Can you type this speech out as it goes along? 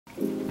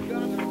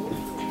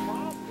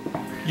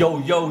Yo,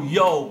 yo,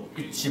 yo,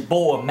 it's your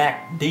boy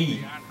Mac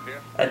D.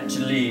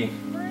 Actually,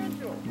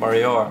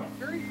 Marior,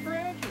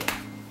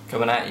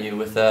 coming at you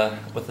with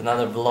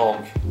another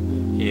vlog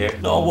here.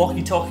 Not a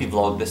walkie-talkie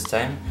vlog this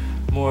time,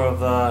 more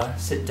of a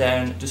sit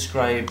down,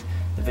 describe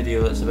the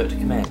video that's about to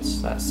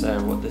commence. That's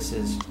what this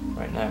is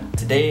right now.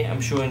 Today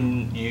I'm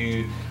showing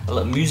you a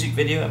little music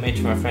video I made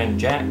for my friend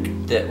Jack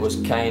that was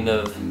kind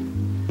of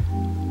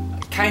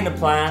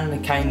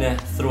planned, kind of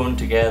thrown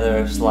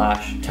together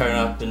 / turn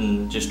up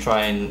and just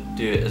try and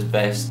do it as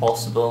best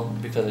possible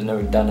because I've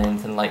never done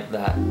anything like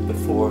that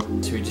before.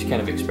 So we just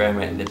kind of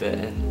experimented a bit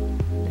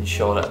and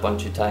shot it a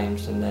bunch of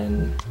times, and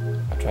then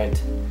I tried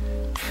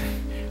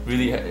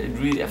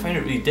I find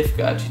it really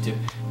difficult actually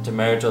to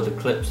merge all the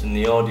clips and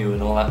the audio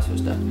and all that sort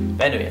of stuff.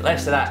 But anyway,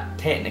 less of that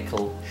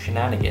technical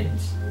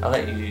shenanigans. I'll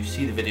let you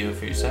see the video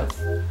for yourself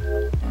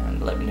and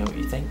let me know what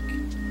you think.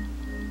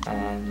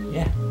 And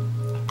yeah.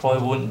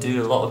 Probably won't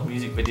do a lot of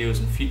music videos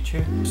in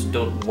future, so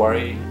don't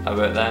worry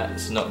about that.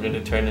 It's not going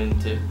to turn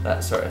into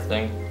that sort of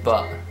thing,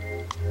 but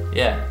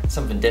yeah,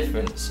 something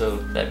different,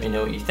 so let me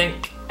know what you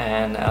think,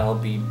 and I'll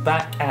be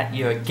back at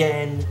you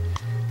again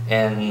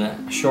in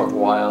a short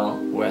while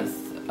with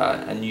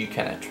a new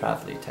kind of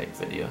travel-y type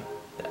video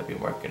that I've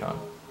been working on.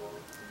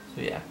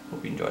 So yeah,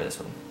 hope you enjoy this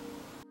one.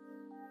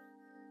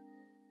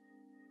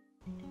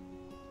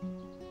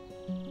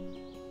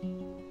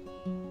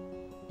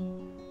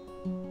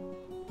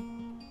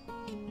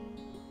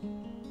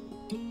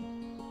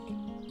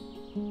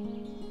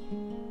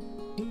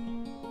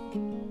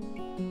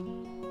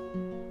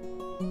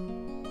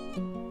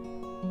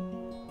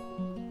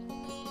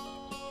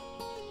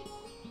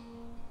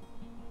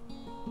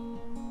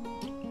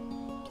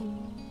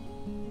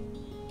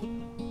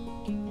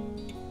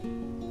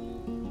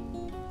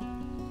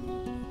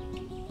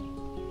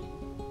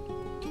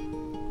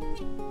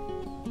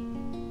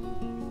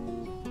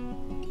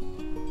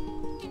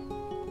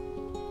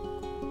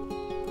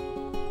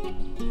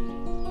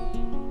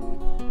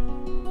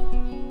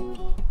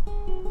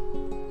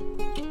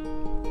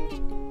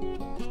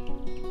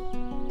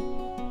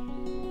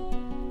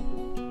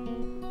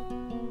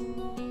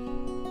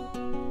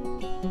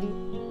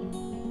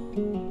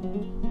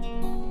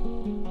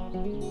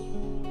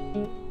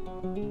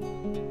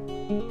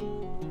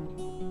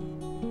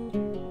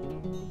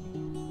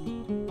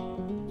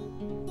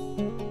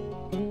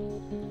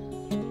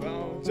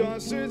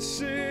 Does it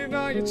seem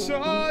like your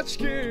touch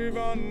give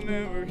on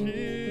never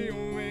heal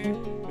me?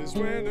 Is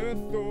when I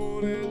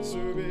thought it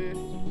to be.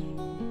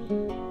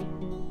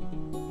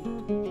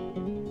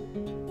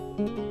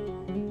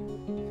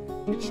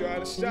 You try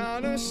to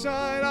stand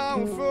aside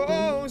our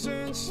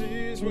frozen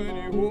seas when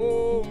you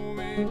hold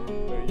me.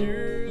 But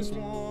you as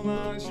warm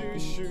as you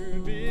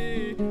should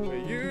be.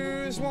 But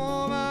you as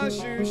warm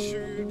as you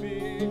should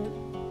be.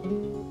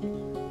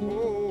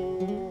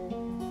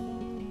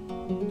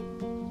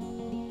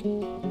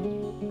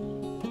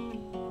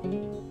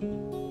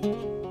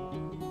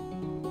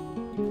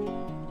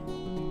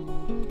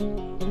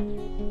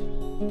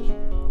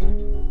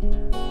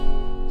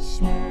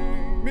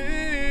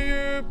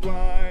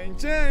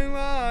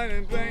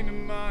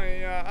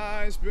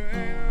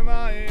 Blame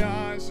my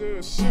eyes,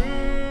 a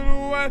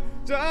silhouette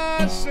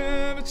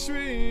dancing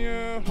between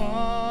your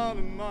heart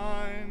and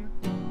mine.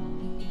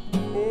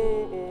 Oh,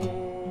 oh.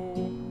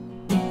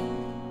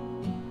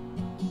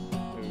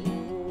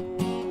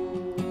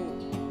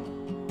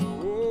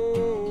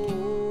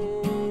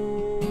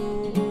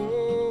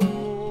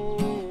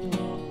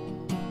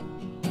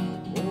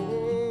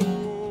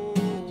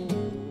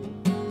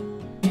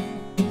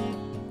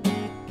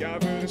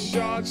 Gather the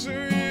shots of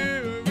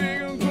you, we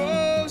can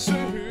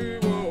closer.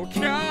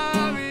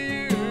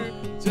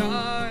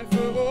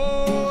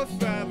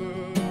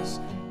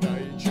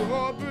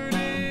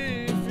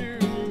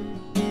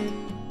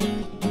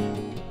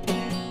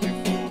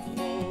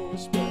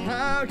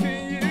 How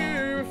can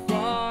you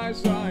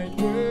rise like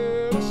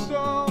with a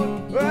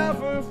stone?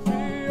 Ever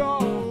feel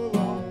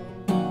alone?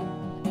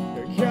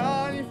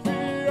 Can you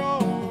feel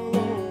alone?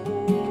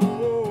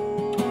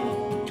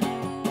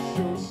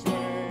 So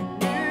swing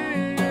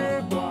me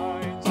your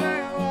blinding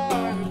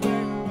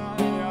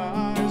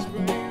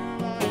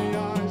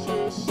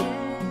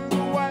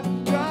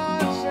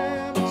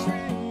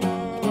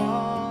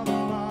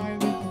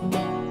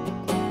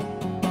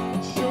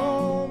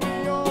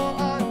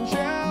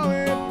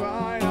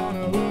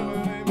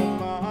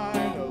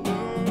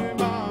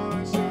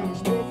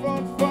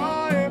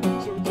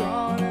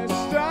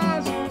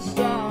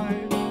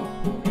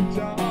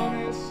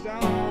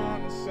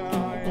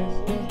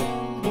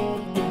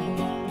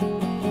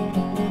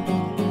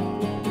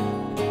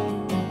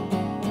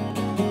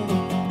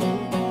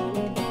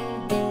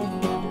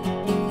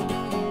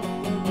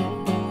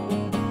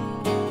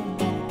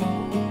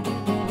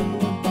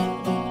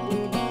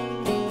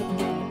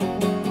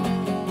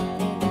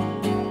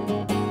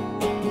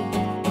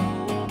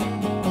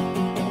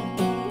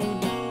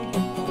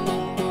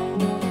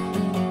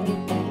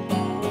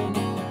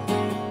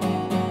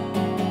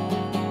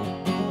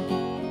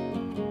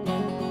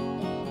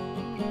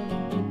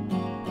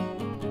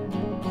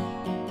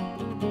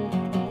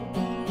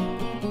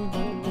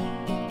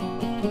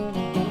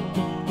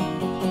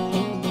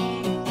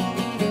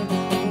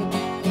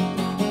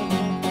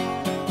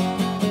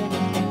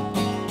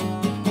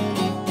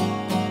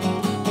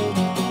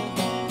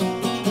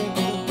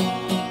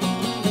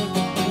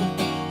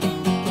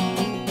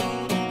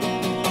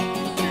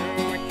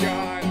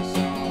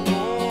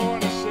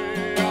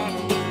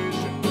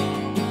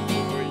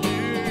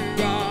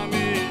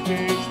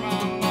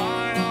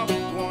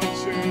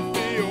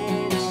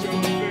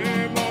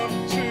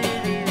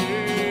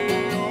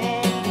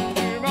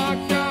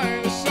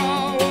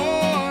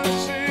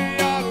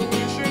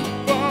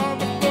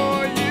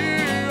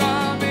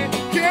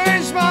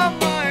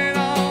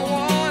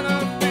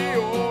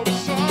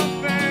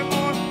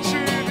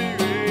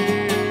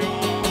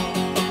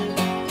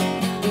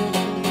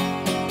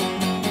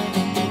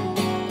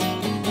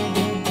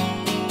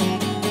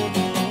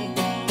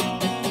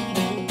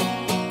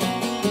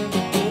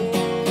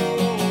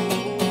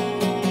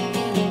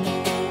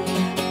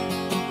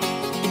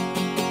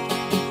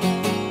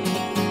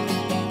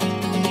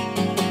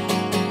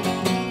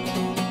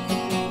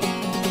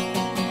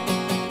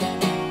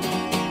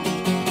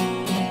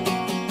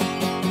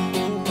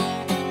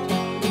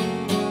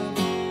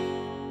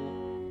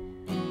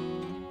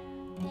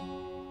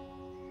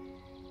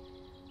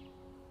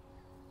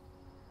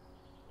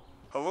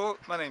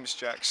My name's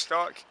Jack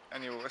Stark,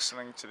 and you're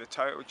listening to the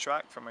title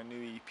track from my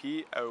new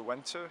EP, Our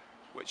Winter,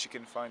 which you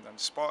can find on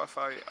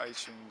Spotify,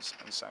 iTunes,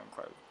 and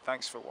SoundCloud.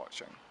 Thanks for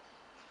watching.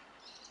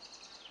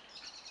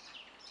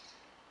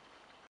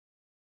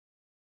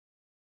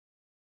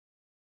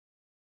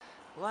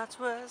 What's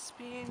worse,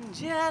 being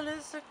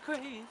jealous or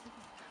crazy?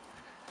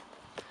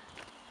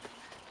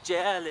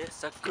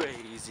 Jealous or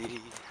crazy?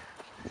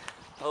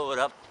 Hold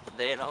up,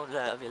 they don't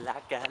love you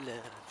like I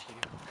love you.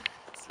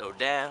 Slow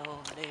down,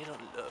 they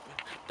don't love you.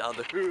 Down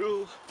the hill. They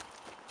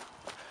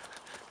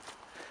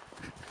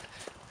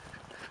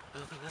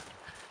don't love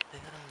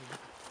you.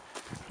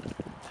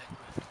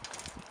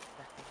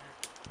 Backwards.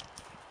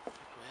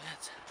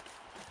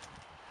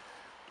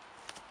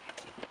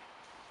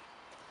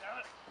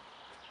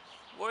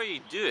 What are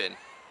you doing?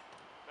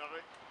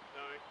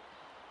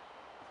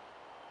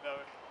 No.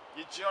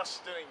 You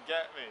just didn't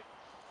get me.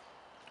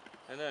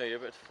 I know, you're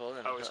about to fall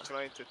in. I was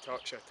trying to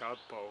touch a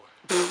tadpole.